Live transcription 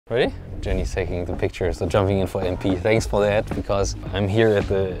Ready? Jenny's taking the picture, so jumping in for MP. Thanks for that, because I'm here at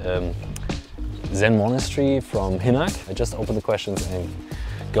the Zen monastery from Hinak. I just open the questions and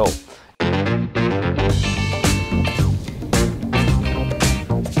go.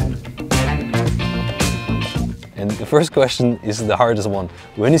 And the first question is the hardest one.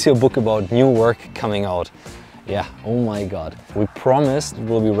 When is your book about new work coming out? Yeah, oh my God. We promised it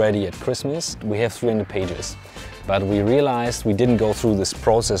will be ready at Christmas. We have 300 pages. But we realized we didn't go through this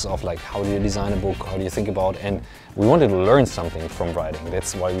process of like, how do you design a book, how do you think about, and we wanted to learn something from writing.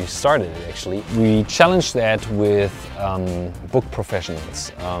 That's why we started it actually. We challenged that with book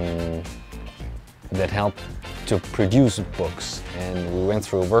professionals that help to produce books. And we went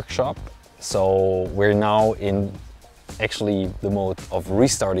through a workshop. So we're now in actually the mode of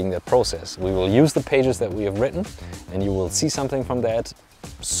restarting that process. We will use the pages that we have written and you will see something from that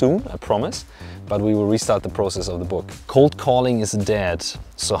soon, I promise, but we will restart the process of the book. Cold calling is dead.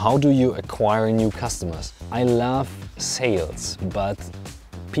 So how do you acquire new customers? I love sales, but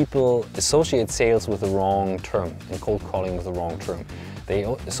people associate sales with the wrong term and cold calling with the wrong term. They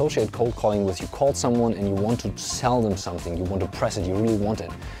associate cold calling with you called someone and you want to sell them something, you want to press it, you really want it.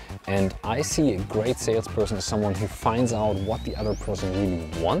 And I see a great salesperson as someone who finds out what the other person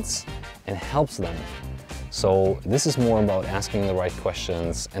really wants and helps them. So this is more about asking the right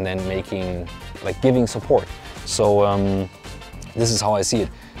questions and then giving support. So this is how I see it.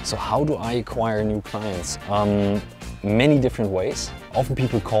 So how do I acquire new clients? Many different ways. Often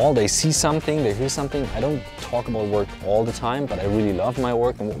people call, they see something, they hear something. I don't talk about work all the time, but I really love my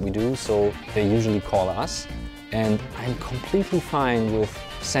work and what we do, so they usually call us. And I'm completely fine with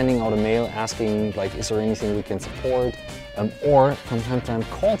sending out a mail asking, like, is there anything we can support? Or from time to time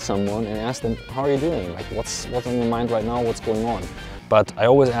call someone and ask them, how are you doing? Like, what's on your mind right now? What's going on? But I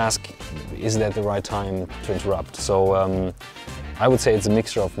always ask, is that the right time to interrupt? So I would say it's a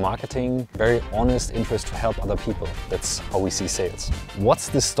mixture of marketing, very honest interest to help other people. That's how we see sales. What's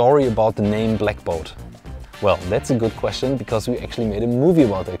the story about the name Blackboat? Well, that's a good question because we actually made a movie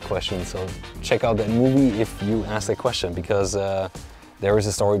about that question. So check out that movie if you ask that question, because there is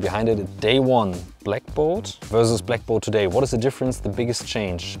a story behind it. Day one, Blackboat versus Blackboat today. What is the difference, the biggest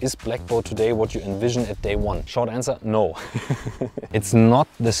change? Is Blackboat today what you envision at day one? Short answer, no. It's not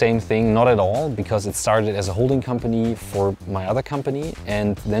the same thing, not at all, because it started as a holding company for my other company,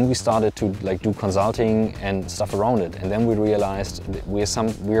 and then we started to do consulting and stuff around it. And then we realized that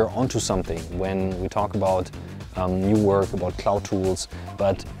we're onto something when we talk about new work, about cloud tools,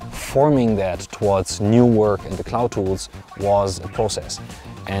 but forming that towards new work and the cloud tools was a process.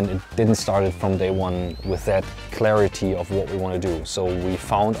 And it didn't start from day one with that clarity of what we want to do. So we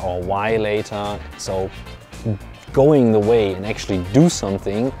found our why later. So going the way and actually do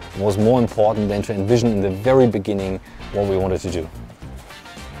something was more important than to envision in the very beginning what we wanted to do.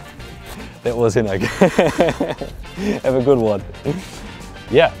 That was Hinak. Have a good one.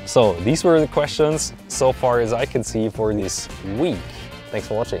 Yeah, so these were the questions so far as I can see for this week. Thanks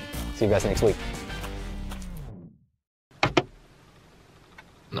for watching. See you guys next week.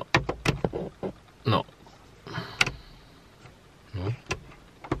 No. No. No.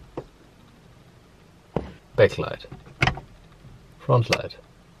 Backlight. Front light.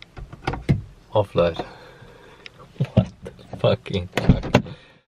 Off light. What the fucking fuck?